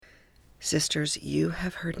Sisters, you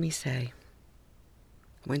have heard me say,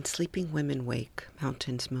 when sleeping women wake,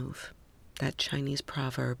 mountains move. That Chinese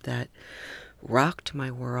proverb that rocked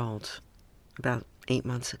my world about 8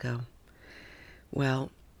 months ago.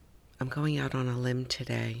 Well, I'm going out on a limb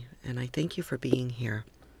today, and I thank you for being here.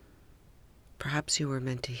 Perhaps you were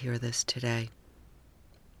meant to hear this today.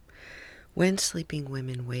 When sleeping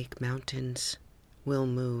women wake, mountains will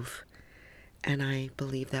move, and I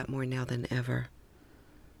believe that more now than ever.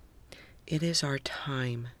 It is our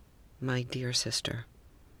time, my dear sister.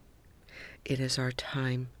 It is our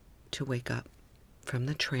time to wake up from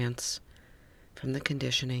the trance, from the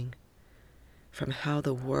conditioning, from how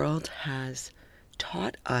the world has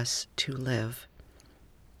taught us to live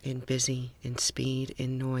in busy, in speed,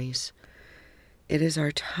 in noise. It is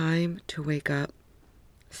our time to wake up,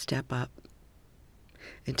 step up,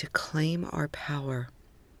 and to claim our power,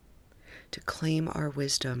 to claim our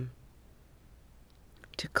wisdom,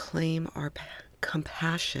 to claim our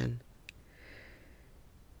compassion,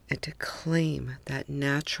 and to claim that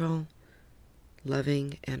natural,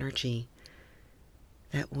 loving energy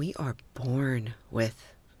that we are born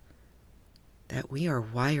with, that we are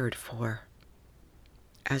wired for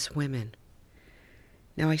as women.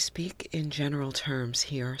 Now, I speak in general terms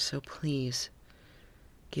here, so please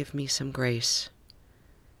give me some grace,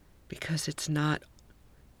 because it's not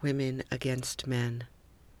women against men.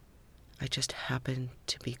 I just happen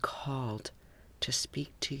to be called to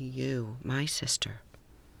speak to you, my sister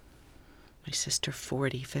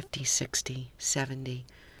 40, 50, 60, 70.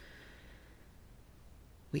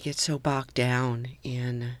 We get so bogged down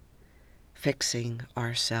in fixing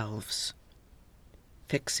ourselves,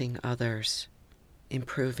 fixing others,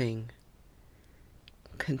 improving,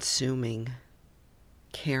 consuming,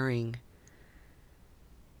 caring,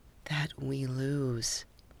 that we lose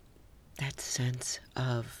that sense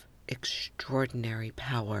of extraordinary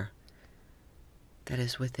power that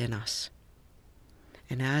is within us.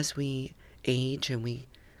 And as we age and we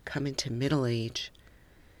come into middle age,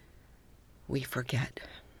 we forget.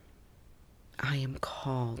 I am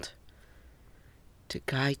called to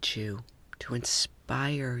guide you, to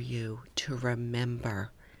inspire you to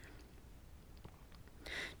remember,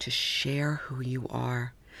 to share who you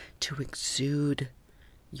are, to exude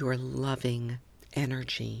your loving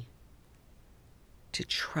energy, to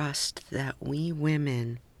trust that we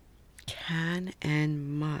women can and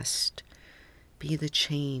must be the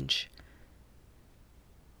change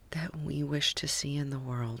that we wish to see in the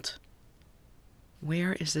world.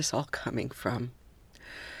 Where is this all coming from?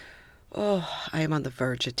 Oh, I am on the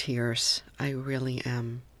verge of tears. I really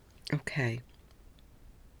am. Okay.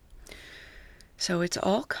 So it's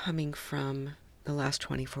all coming from the last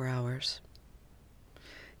 24 hours.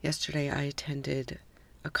 Yesterday I attended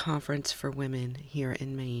a conference for women here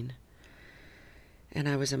in Maine, and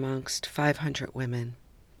I was amongst 500 women,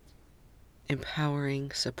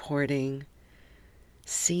 empowering, supporting,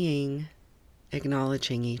 seeing,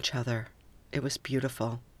 acknowledging each other. It was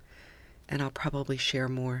beautiful, and I'll probably share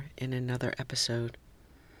more in another episode.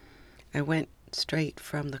 I went straight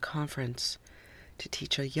from the conference to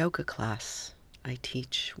teach a yoga class. I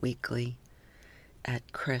teach weekly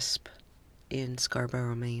at CRISP in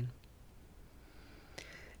Scarborough, Maine.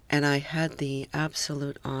 And I had the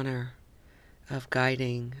absolute honor of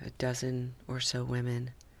guiding a dozen or so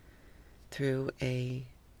women through a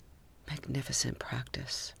magnificent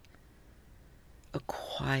practice. A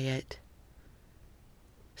quiet,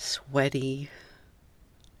 sweaty,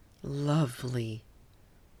 lovely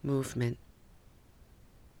movement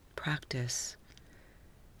practice.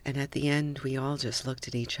 And at the end, we all just looked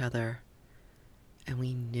at each other and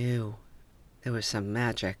we knew there was some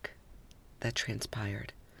magic that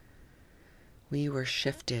transpired. We were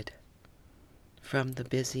shifted from the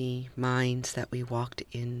busy minds that we walked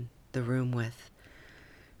in the room with,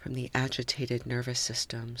 from the agitated nervous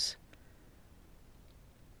systems,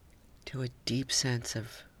 to a deep sense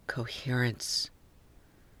of coherence,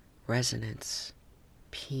 resonance,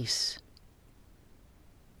 peace,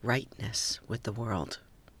 rightness with the world.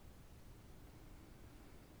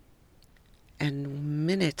 And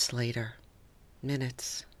minutes later,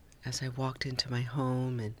 as I walked into my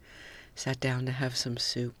home and sat down to have some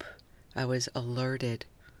soup, I was alerted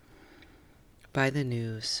by the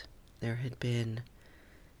news. There had been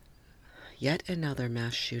yet another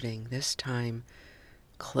mass shooting, this time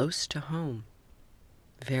close to home,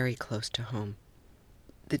 very close to home.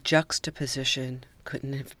 The juxtaposition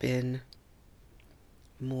couldn't have been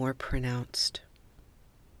more pronounced.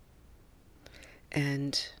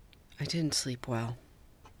 And I didn't sleep well.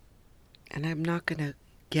 And I'm not going to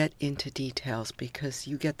get into details because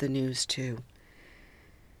you get the news too.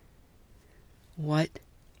 What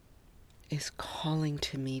is calling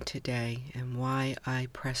to me today, and why I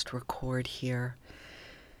pressed record here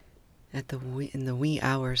in the wee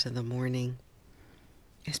hours of the morning,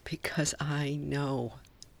 is because I know,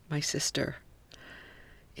 my sister,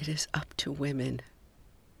 it is up to women,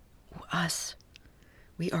 us.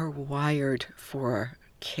 We are wired for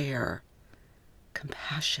care,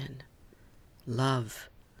 compassion, love.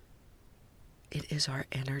 It is our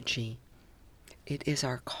energy. It is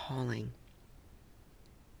our calling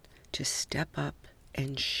to step up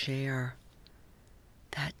and share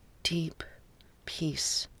that deep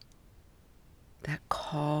peace, that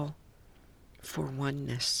call for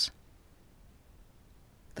oneness,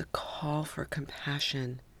 the call for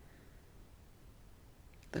compassion,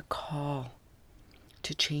 the call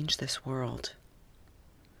to change this world.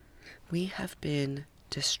 We have been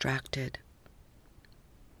distracted.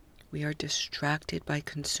 We are distracted by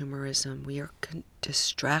consumerism. We are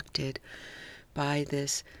distracted by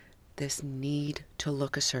this need to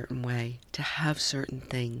look a certain way, to have certain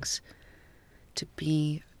things, to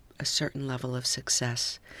be a certain level of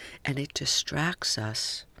success. And it distracts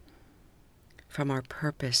us from our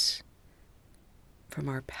purpose, from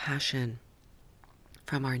our passion,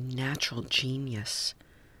 from our natural genius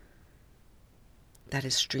that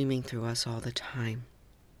is streaming through us all the time.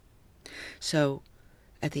 So,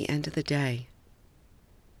 at the end of the day,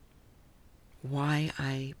 why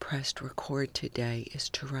I pressed record today is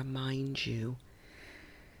to remind you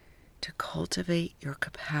to cultivate your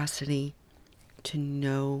capacity to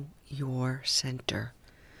know your center,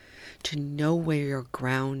 to know where your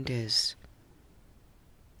ground is,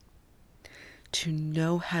 to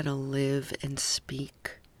know how to live and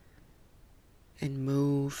speak and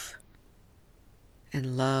move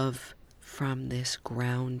and love from this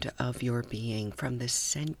ground of your being, from the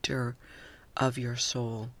center of your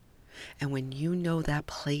soul. And when you know that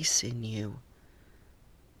place in you,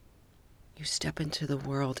 you step into the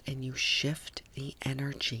world and you shift the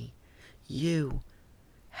energy. You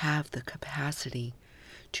have the capacity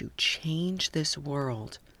to change this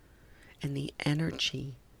world and the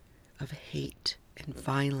energy of hate and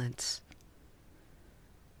violence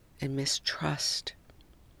and mistrust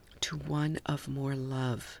to one of more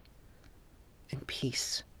love and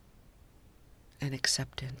peace and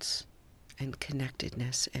acceptance and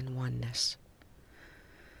connectedness and oneness.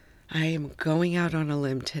 I am going out on a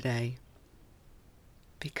limb today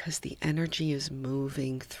because the energy is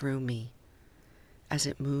moving through me as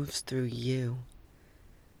it moves through you.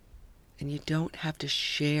 And you don't have to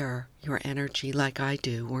share your energy like I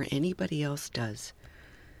do or anybody else does.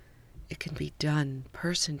 It can be done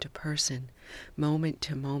person to person, moment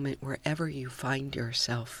to moment, wherever you find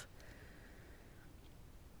yourself.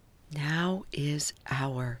 Now is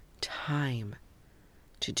our time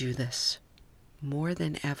to do this more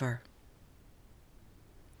than ever.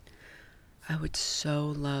 I would so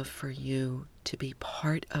love for you to be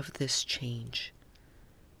part of this change,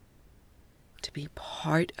 to be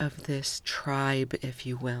part of this tribe, if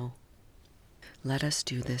you will. Let us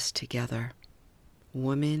do this together,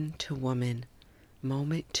 woman to woman,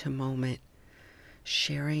 moment to moment,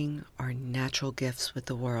 sharing our natural gifts with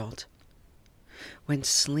the world. When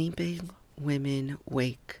sleeping women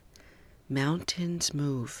wake, mountains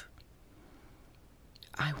move.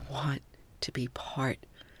 I want to be part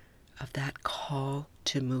of that call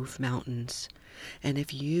to move mountains. And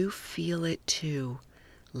if you feel it too,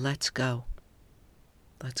 let's go.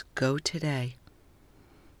 Let's go today.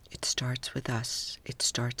 It starts with us. It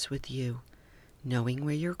starts with you, knowing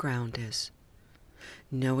where your ground is,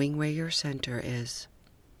 knowing where your center is,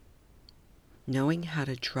 knowing how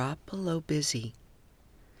to drop below busy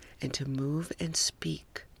and to move and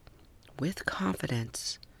speak with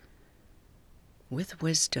confidence, with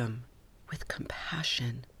wisdom, with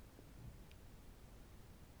compassion,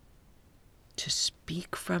 to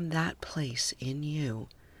speak from that place in you.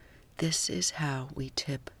 This is how we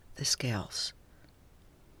tip the scales.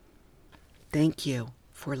 Thank you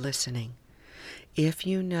for listening. If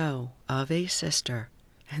you know of a sister,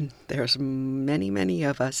 and there's many, many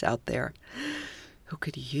of us out there who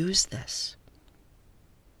could use this,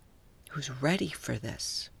 who's ready for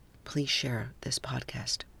this, please share this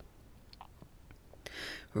podcast.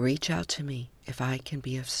 Reach out to me if I can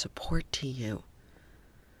be of support to you.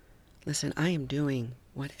 Listen, I am doing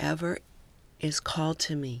whatever is called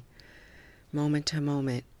to me, moment to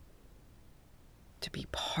moment, to be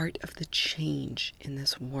part of the change in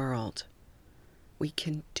this world. We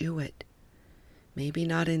can do it. Maybe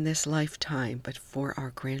not in this lifetime, but for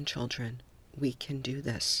our grandchildren, we can do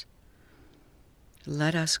this.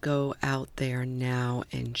 Let us go out there now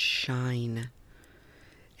and shine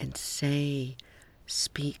and say,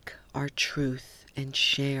 speak our truth and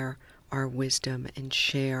share our wisdom and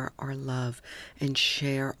share our love and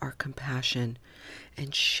share our compassion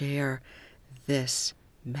and share this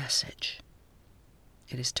message.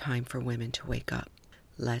 It is time for women to wake up.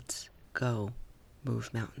 Let's go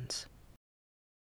move mountains.